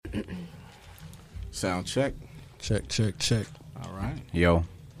Sound check. Check. All right. Yo.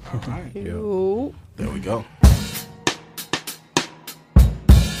 All right. Yo. There we go.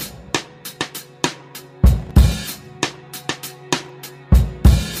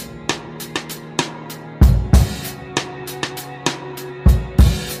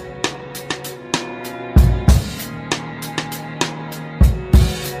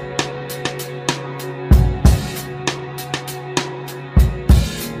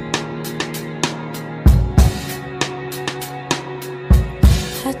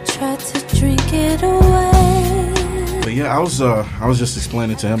 I was just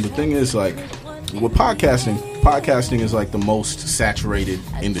explaining to him. The thing is, like, with podcasting is like the most saturated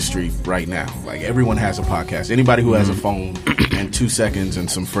industry right now. Like, everyone has a podcast. Anybody who has a phone and 2 seconds and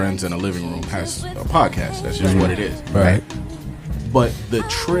some friends in a living room has a podcast. That's just what it is. Right. But the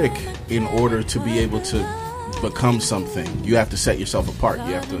trick, in order to be able to become something, you have to set yourself apart.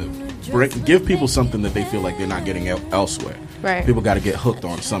 You have to give people something that they feel like they're not getting elsewhere. Right. People got to get hooked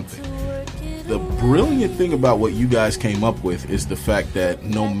on something. The brilliant thing about what you guys came up with is the fact that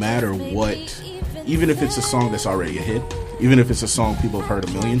no matter what, even if it's a song that's already a hit, even if it's a song people have heard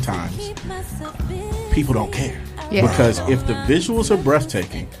 1,000,000 times, people don't care. Yeah. Because if the visuals are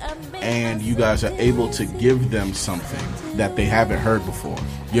breathtaking and you guys are able to give them something that they haven't heard before,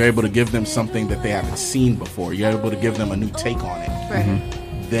 you're able to give them something that they haven't seen before, you're able to give them a new take on it,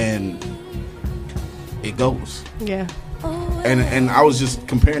 Right. then it goes. Yeah. And I was just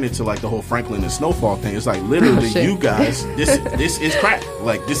comparing it to like the whole Franklin and Snowfall thing. It's like literally you guys, this is crack.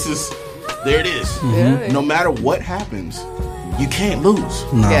 Like there it is. Yeah. No matter what happens, you can't lose.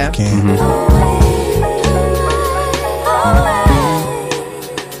 No, Yeah. you can't.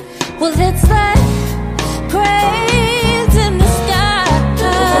 Well, it's like cranes in the sky.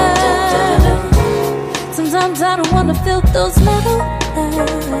 Sometimes I don't want to feel those metal.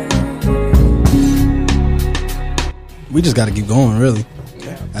 We just got to keep going, really.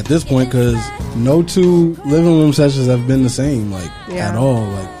 At this point, because no two living room sessions have been the same, like, at all.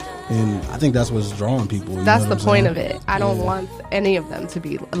 Like, and I think that's what's drawing people. That's the point of it. I don't want any of them to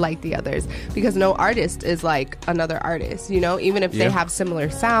be like the others, because no artist is like another artist, you know? Even if they have similar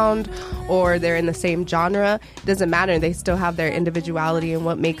sound or they're in the same genre, it doesn't matter. They still have their individuality and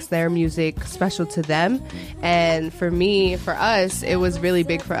what makes their music special to them. And for us, it was really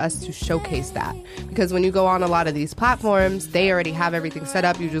big for us to showcase that. Because when you go on a lot of these platforms, they already have everything set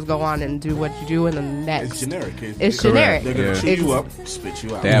up. You just go on and do what you do, and then next. It's generic. It's generic. They're going to chew you up, spit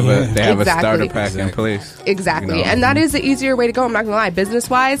you out. They have a Exactly. starter pack in place. Exactly. You know? And that is the easier way to go. I'm not going to lie.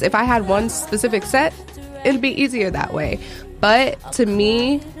 Business-wise, if I had one specific set, it'd be easier that way. But to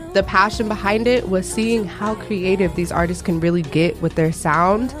me, the passion behind it was seeing how creative these artists can really get with their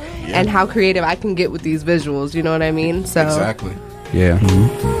sound and how creative I can get with these visuals. You know what I mean? So Exactly. Yeah.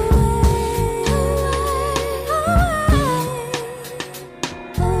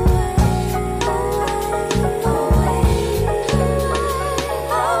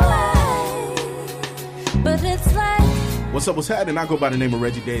 What's up, what's happening? I go by the name of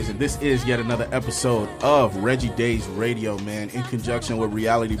Reggie Days, and this is yet another episode of Reggie Days Radio, man, in conjunction with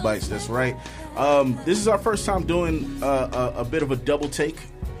Reality Bites. That's right. This is our first time doing a bit of a double take.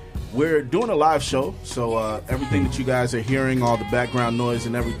 We're doing a live show, so everything that you guys are hearing, all the background noise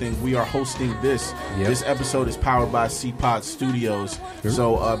and everything, we are hosting this. Yep. This episode is powered by C-Pod Studios,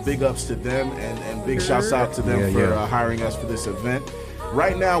 so big ups to them, and big shouts out to them for hiring us for this event.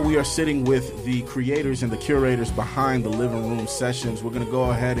 Right now, we are sitting with the creators and the curators behind the Living Room Sessions. We're going to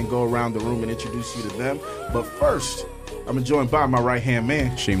go ahead and go around the room and introduce you to them. But first, I'm joined by my right-hand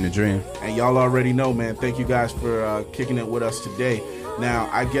man, Sheem the Dream. and y'all already know, man. Thank you guys for kicking it with us today. Now,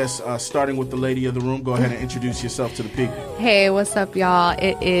 I guess starting with the lady of the room, go ahead and introduce yourself to the people. Hey, what's up, y'all?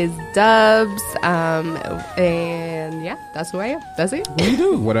 It is Dubs, and yeah, that's who I am. That's it. What do you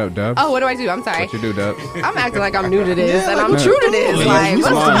do? What up, Dubs? Oh, what do I do? I'm sorry. What you do, Dubs? I'm acting like I'm new to this, and I'm like, true to this. Like, we what's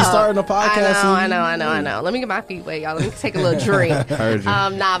supposed to be up? starting a podcast. I know. Let me get my feet wet, y'all. Let me take a little drink. Heard you.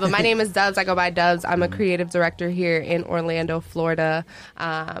 But my name is Dubs. I go by Dubs. I'm a creative director here in Orlando, Florida.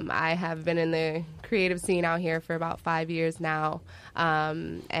 I have been in the creative scene out here for about 5 years now.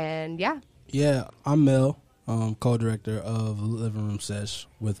 And yeah. Yeah, I'm Mel, co-director of Living Room Sesh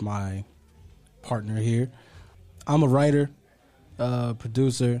with my partner here. I'm a writer,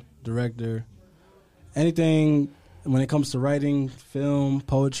 producer, director, anything when it comes to writing, film,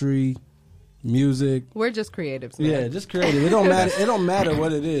 poetry, music. We're just creatives, man. Yeah, just creative. It don't matter. It don't matter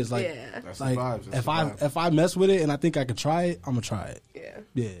what it is. Like, That's the like vibes. That's if I mess with it and I think I could try it, I'm gonna try it.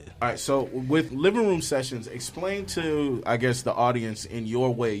 Yeah. All right, so with Living Room Sessions, explain to, I guess, the audience in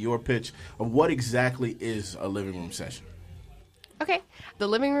your way, your pitch, of what exactly is a living room session. Okay. The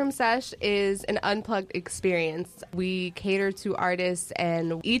Living Room Sesh is an unplugged experience. We cater to artists,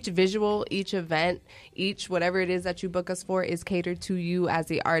 and each visual, each event, each whatever it is that you book us for is catered to you as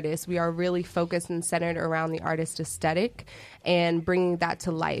the artist. We are really focused and centered around the artist aesthetic and bringing that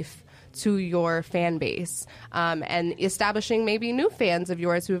to life to your fan base, and establishing maybe new fans of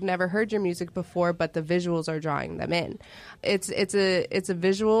yours who have never heard your music before, but the visuals are drawing them in. It's a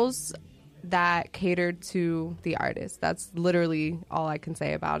visuals that catered to the artist. That's literally all I can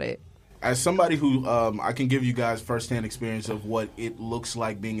say about it. As somebody who I can give you guys firsthand experience of what it looks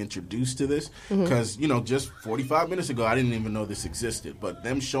like being introduced to this, because just 45 minutes ago I didn't even know this existed, but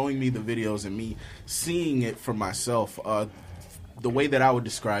them showing me the videos and me seeing it for myself, the way that I would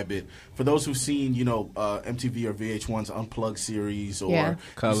describe it, for those who've seen, MTV or VH1's Unplugged series, or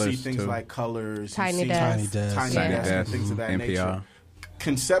Colors, you see things too. like Colors, Tiny you see Desk. Tiny Desk, and things of that NPR. nature.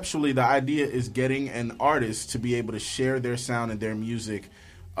 Conceptually, the idea is getting an artist to be able to share their sound and their music,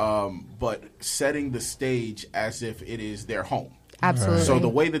 but setting the stage as if it is their home. Absolutely. So the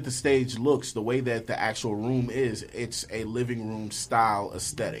way that the stage looks, the way that the actual room is, it's a living room style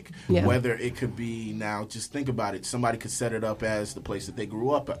aesthetic. Yeah. Whether it could be, now just think about it, somebody could set it up as the place that they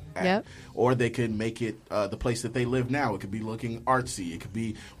grew up at. Yep. Or they could make it the place that they live now. It could be looking artsy. It could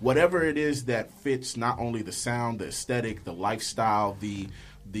be whatever it is that fits not only the sound, the aesthetic, the lifestyle, the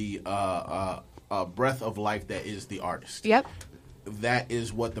breath of life that is the artist. Yep. That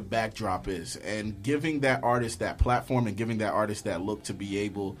is what the backdrop is, and giving that artist that platform and giving that artist that look to be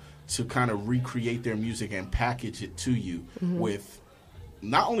able to kind of recreate their music and package it to you with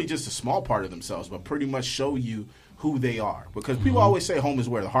not only just a small part of themselves, but pretty much show you who they are. Because people always say home is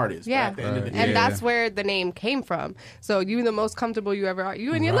where the heart is. Yeah. But at the end of the day, And that's where the name came from. So you the most comfortable you ever are.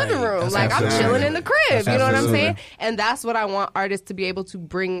 You in your Right. living room. That's Like, I'm absolutely. chilling in the crib. You know what I'm Absolutely. saying? And that's what I want artists to be able to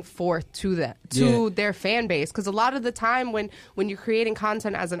bring forth to them, to their fan base. Because a lot of the time when you're creating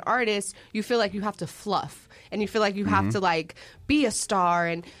content as an artist, you feel like you have to fluff. And you feel like you have to, like, be a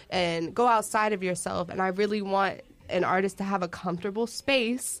star and go outside of yourself. And I really want an artist to have a comfortable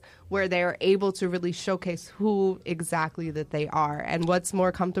space where they are able to really showcase who exactly that they are, and what's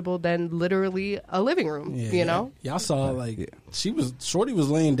more comfortable than literally a living room, you know? Y'all saw Shorty was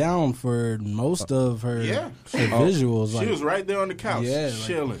laying down for most of her, her visuals. she was right there on the couch,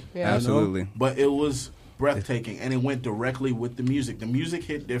 chilling. Yeah. Absolutely. But it was breathtaking, and it went directly with the music. The music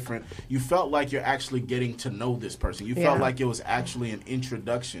hit different. You felt like you're actually getting to know this person. You felt like it was actually an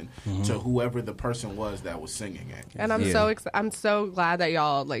introduction to whoever the person was that was singing it. And I'm I'm so glad that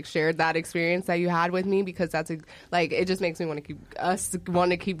y'all like shared that experience that you had with me, because that's like, it just makes me want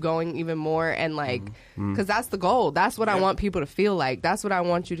to keep going even more, and like, because that's the goal. That's what I want people to feel like. That's what I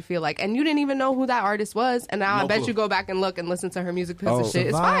want you to feel like. And you didn't even know who that artist was, and now I bet you go back and look and listen to her music because the shit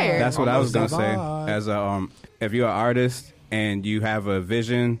is fire. That's what I was gonna say. As a if you're an artist and you have a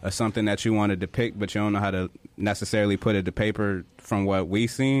vision of something that you want to depict, but you don't know how to necessarily put it to paper, from what we've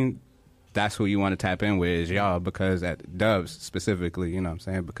seen, that's who you want to tap in with, is y'all, because at Dubs specifically, you know what I'm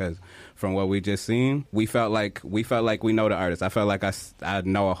saying? Because from what we just seen, we felt like we know the artist. I felt like I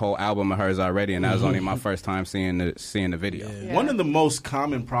know a whole album of hers already, and that was only my first time seeing the video. Yeah. One of the most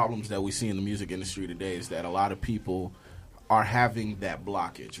common problems that we see in the music industry today is that a lot of people are having that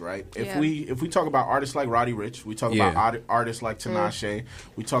blockage, right? If we talk about artists like Roddy Ricch, we talk about artists like Tinashe,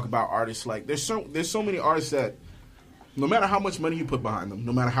 we talk about artists like there's so many artists that no matter how much money you put behind them,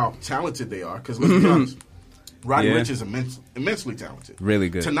 no matter how talented they are, because let's be honest, Roddy Ricch is immensely talented, really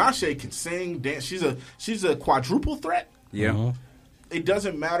good. Tinashe can sing, dance. She's a quadruple threat. Yeah. It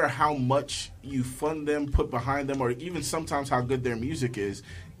doesn't matter how much you fund them, put behind them, or even sometimes how good their music is.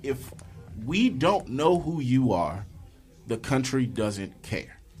 If we don't know who you are, the country doesn't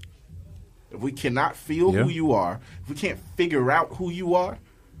care. If we cannot feel who you are, if we can't figure out who you are,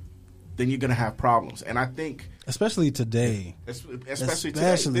 then you're going to have problems. And I think, especially today, especially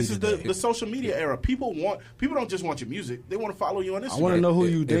today, this is the social media era. People don't just want your music; they want to follow you on Instagram. I want to know who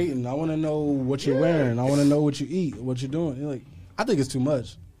you dating. I want to know what you're wearing. I want to know what you eat, what you're doing. Like, I think it's too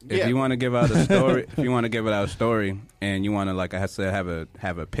much. If you want to give out a story, and you want to, like I said,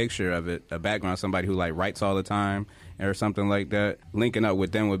 have a picture of it, a background, somebody who like writes all the time or something like that, linking up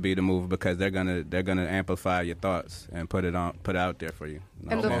with them would be the move, because they're gonna amplify your thoughts and put it out there for you.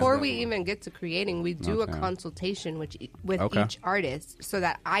 And before we even get to creating, we do a consultation with each artist, so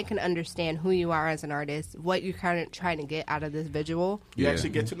that I can understand who you are as an artist, what you're kind of trying to get out of this visual. You actually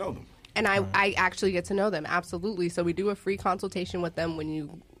get to know them. And I actually get to know them, absolutely. So we do a free consultation with them when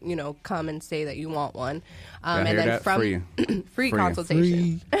you come and say that you want one. And then from free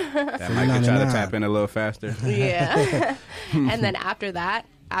consultation. That might could try to tap in a little faster. Yeah. And then after that,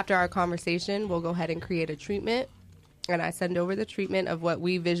 after our conversation, we'll go ahead and create a treatment and I send over the treatment of what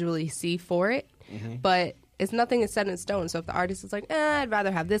we visually see for it. But it's nothing is set in stone. So if the artist is like, I'd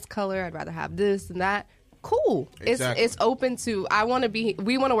rather have this color, I'd rather have this and that, cool. Exactly. It's open to.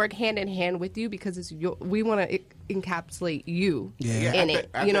 We want to work hand in hand with you because we want to encapsulate you in it.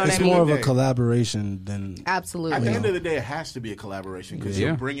 You know what I mean? It's more of a collaboration than absolutely. At the end of the day, it has to be a collaboration because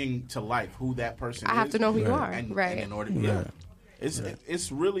you're bringing to life who that person is. I have to know who you are, and in order,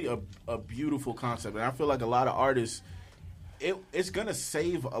 it's really a beautiful concept, and I feel like a lot of artists, it's gonna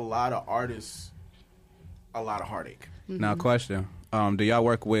save a lot of artists a lot of heartache. Now, question. Do y'all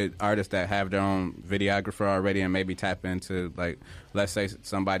work with artists that have their own videographer already and maybe tap into, like, let's say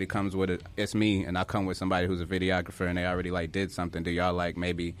somebody comes with it's me and I come with somebody who's a videographer and they already, like, did something. Do y'all, like,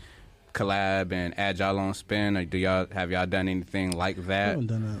 maybe collab and add y'all own spin, or have y'all done anything like that? I haven't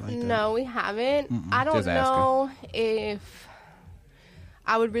done that like that. No, we haven't. I don't know if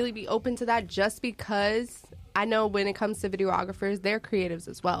I would really be open to that just because I know when it comes to videographers, they're creatives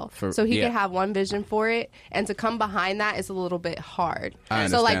as well. So he can have one vision for it, and to come behind that is a little bit hard.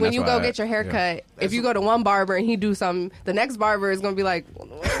 So like when you go get your haircut, if you go to one barber and he do something, the next barber is going to be like,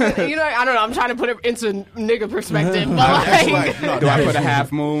 you know, I don't know, I'm trying to put it into nigga perspective. But do I put a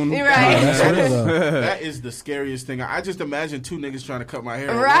half moon? Right. That is the scariest thing. I just imagine two niggas trying to cut my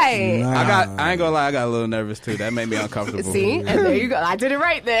hair. Right. I ain't gonna lie, I got a little nervous too. That made me uncomfortable. See? And there you go. I did it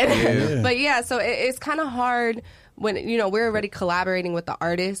right then. But yeah, so it's kind of hard when, you know, we're already collaborating with the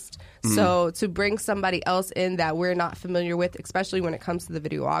artist. So to bring somebody else in that we're not familiar with, especially when it comes to the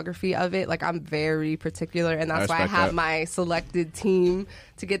videography of it, like I'm very particular, and that's why I have my selected team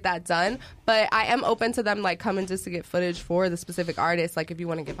to get that done. But I am open to them like coming just to get footage for the specific artist. Like if you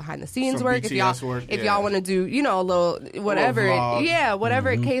want to get behind the scenes Some work, BTS if y'all want to do, you know, a little whatever,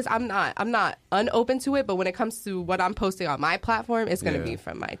 whatever case, I'm not unopen to it. But when it comes to what I'm posting on my platform, it's going to be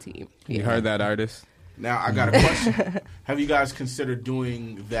from my team. You heard that, artist? Now, I got a question. Have you guys considered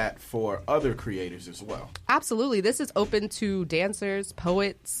doing that for other creators as well? Absolutely. This is open to dancers,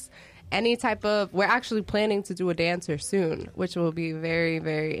 poets, any type of... We're actually planning to do a dancer soon, which will be very,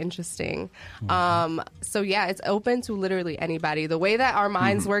 very interesting. So, yeah, it's open to literally anybody. The way that our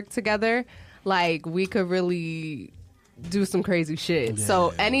minds work together, like, we could really... do some crazy shit.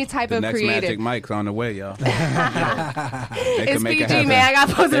 So any type of next creative. Magic Mike's on the way, y'all. It's PG, man. I got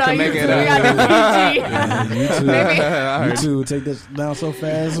posted on YouTube. We got the PG. YouTube take this down so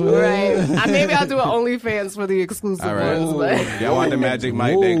fast. Right. Maybe I'll do an OnlyFans for the exclusive ones. But. Y'all want the Magic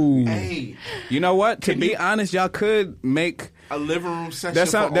Mike? Hey, you know what? To be honest, y'all could make a living room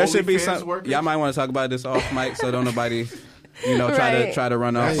session. There should be some. Workers? Y'all might want to talk about this off mic, so don't nobody. You know, try to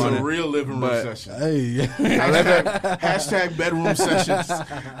run off on it. That's a real living room session. Hey. Hashtag bedroom sessions.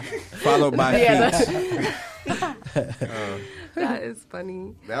 Followed by feet. That is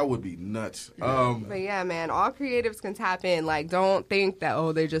funny. That would be nuts. But yeah, man, all creatives can tap in. Like, don't think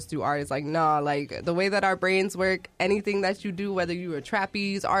that, they just do artists. Like, nah, like, the way that our brains work, anything that you do, whether you're a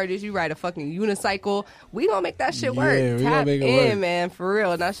trapeze artist, you ride a fucking unicycle, we gonna make that shit work. Tap in, man, for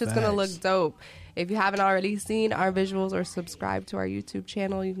real. And that shit's gonna look dope. If you haven't already seen our visuals or subscribed to our YouTube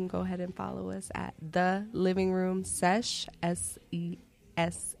channel, you can go ahead and follow us at The Living Room Sesh, SESH.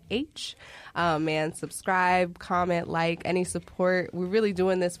 Man, subscribe, comment, like, any support. We're really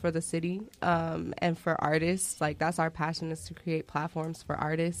doing this for the city and for artists. Like, that's our passion, is to create platforms for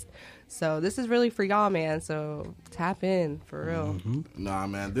artists. So this is really for y'all, man. So tap in, for real. Nah,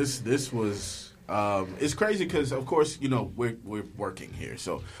 man, this was... it's crazy because, of course, you know, we're working here,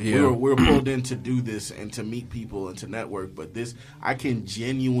 so we're pulled in to do this and to meet people and to network. But this, I can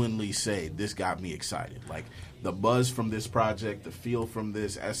genuinely say, this got me excited. Like the buzz from this project, the feel from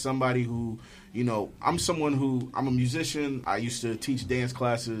this. As somebody who, you know, I'm a musician. I used to teach dance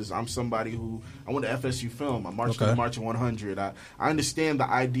classes. I'm somebody who I went to FSU Film. I marched to the March of 100. I understand the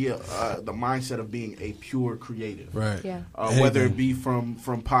idea, the mindset of being a pure creative, right? Yeah. Whether it be from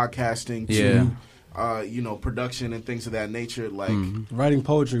podcasting to you know, production and things of that nature, like writing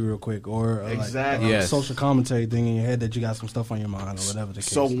poetry real quick, or exactly like, social commentary thing in your head that you got some stuff on your mind or whatever the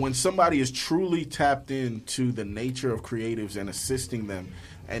case. So when somebody is truly tapped into the nature of creatives and assisting them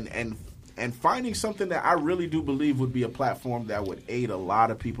and finding something that I really do believe would be a platform that would aid a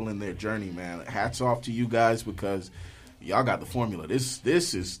lot of people in their journey, man, hats off to you guys, because y'all got the formula. This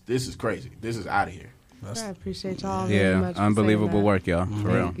is crazy. This is out of here. I appreciate y'all very much. Unbelievable work, y'all. For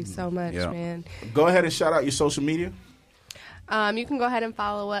real. Thank you so much, man. Go ahead and shout out your social media. You can go ahead and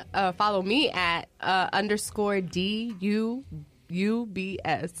follow me at _DUUBS.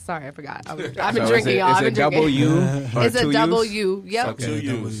 Sorry, I forgot. I've been drinking, y'all. I've been drinking. Double U? It's a double U. Yep. Okay.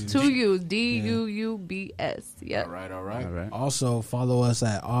 Two U's. DUUBS. Yep. All right. Also, follow us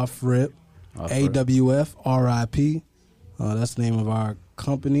at OffRip, AWF RIP. That's the name of our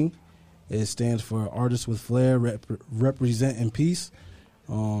company. It stands for Artists with Flair, Representing Peace.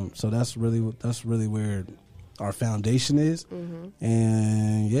 So that's really where our foundation is. Mm-hmm.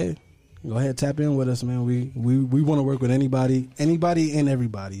 And yeah, go ahead, tap in with us, man. We want to work with anybody and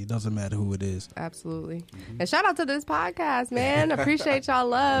everybody. It doesn't matter who it is. Absolutely. Mm-hmm. And shout out to this podcast, man. Appreciate y'all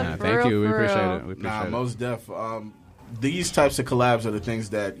love. Thank you. We appreciate it. Most def. These types of collabs are the things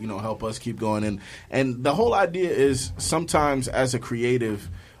that help us keep going. And the whole idea is sometimes as a creative.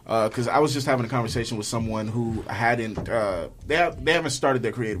 Because I was just having a conversation with someone who hadn't, they haven't started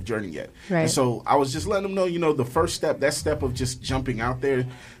their creative journey yet. Right. And so I was just letting them know, the first step, that step of just jumping out there,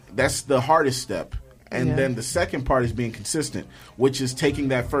 that's the hardest step. And then the second part is being consistent, which is taking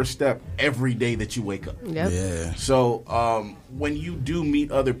that first step every day that you wake up. Yep. Yeah. So when you do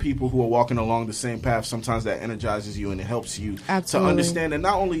meet other people who are walking along the same path, sometimes that energizes you and it helps you to understand that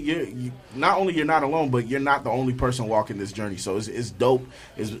not only you're not alone, but you're not the only person walking this journey. So it's dope.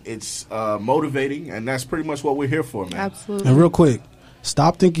 It's motivating, and that's pretty much what we're here for, man. Absolutely. And real quick,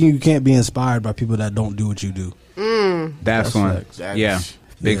 stop thinking you can't be inspired by people that don't do what you do. That's one.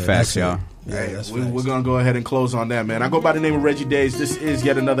 Big facts, y'all. Yeah, we're going to go ahead and close on that, man. I go by the name of Reggie Days. This is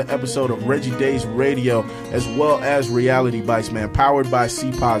yet another episode of Reggie Days Radio, as well as Reality Bites, man, powered by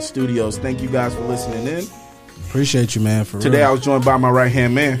C-Pod Studios. Thank you guys for listening in. Appreciate you, man. Today I was joined by my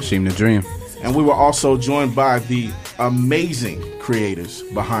right-hand man, Sheem the Dream. And we were also joined by the amazing creators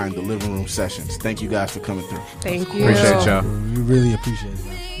behind the Living Room Sessions. Thank you guys for coming through. Thank you. Appreciate y'all. We really appreciate it,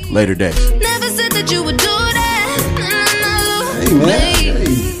 man. Later days. Never said that you would do that. Hey, man.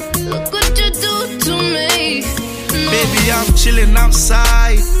 Hey. Look what you do to me. Baby, I'm chilling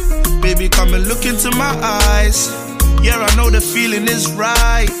outside. Baby, come and look into my eyes. Yeah, I know the feeling is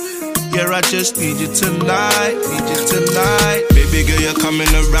right. Yeah, I just need you tonight. Baby girl, you're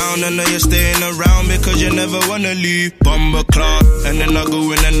coming around. I know you're staying around because you never wanna leave. Bumper clock, and then I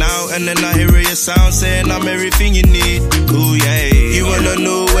go in and out, and then I hear your sound saying I'm everything you need. Ooh yeah, you wanna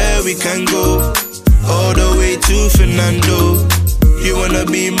know where we can go? All the way to Fernando. You wanna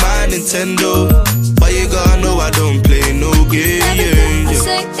be my Nintendo, but you gotta know I don't play no games. Everything I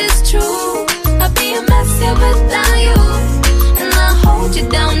say is true. I'd be a mess here without you. And I hold you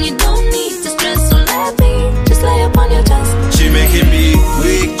down, you don't need to stress. So let me just lay up on your chest. She making me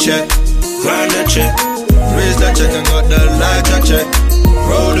weak check, grind the check, raise the check and got the lighter check.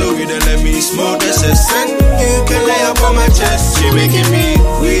 Roll the weed and let me smoke the scent. You can lay up on my chest. She making me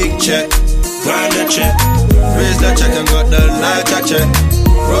weak check, grind the check, raise the check and got the lighter check.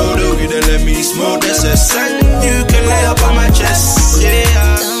 Roll the weed and let me smoke the scent. You can lay up on my chest.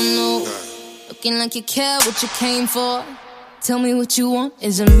 Yeah. Don't know, looking like you care what you came for. Tell me what you want,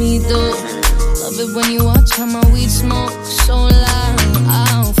 isn't me though. Love it when you watch how my weed smoke so loud, I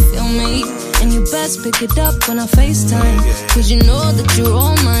don't feel me. And you best pick it up when I FaceTime, cause you know that you're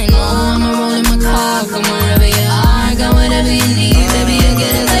all mine. Oh, I'ma roll in my car, come wherever you are. Got whatever you need, baby, you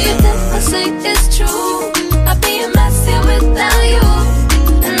get it. Everything I say is true. I'd be a mess here without you.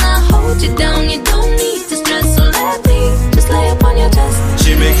 And I hold you down, you don't need to stress. So let me just lay up on your chest.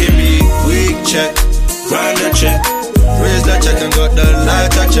 She making me weak check, grind the check, raise the check and got the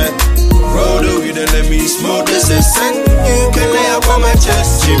lighter check. Roll the weed and let me smoke the scent. You can lay up on my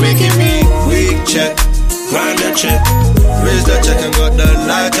chest. She making me weak check, grind the check, raise the check and got the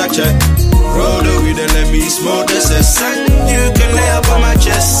lighter check. Roll the weed and let me smoke the scent. You can lay up on my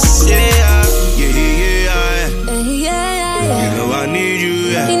chest. Yeah. You know I need you,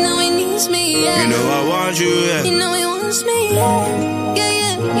 yeah. You know he needs me, yeah. You know I want you, yeah. You know he wants me, yeah.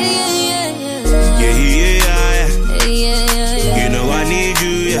 You know I need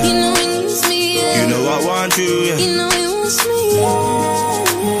you, yeah. You know he needs me, yeah. You know I want you, yeah. You know he wants me,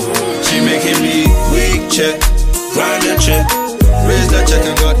 yeah. She making me weak check, grind the check, raise the check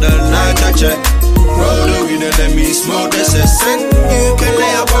and got the lighter check. Roll the weed and let me smoke the scent. You can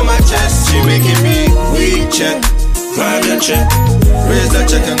lay up on my chest. She making me weak check, grind the check, raise the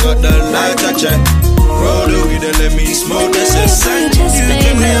check and got the lighter check. Roll the weed and let me smoke the scent. You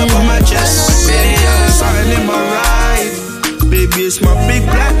can lay up on my chest. Baby, I'm something in my ride. Baby, it's my big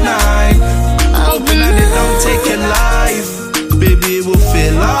black night. Hoping that it don't take your life. Baby, it will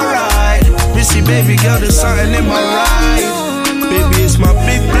feel alright. You see, baby girl, there's something in my ride. Baby, it's my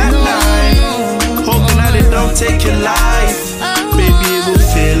big black night. Hoping that it don't take your life.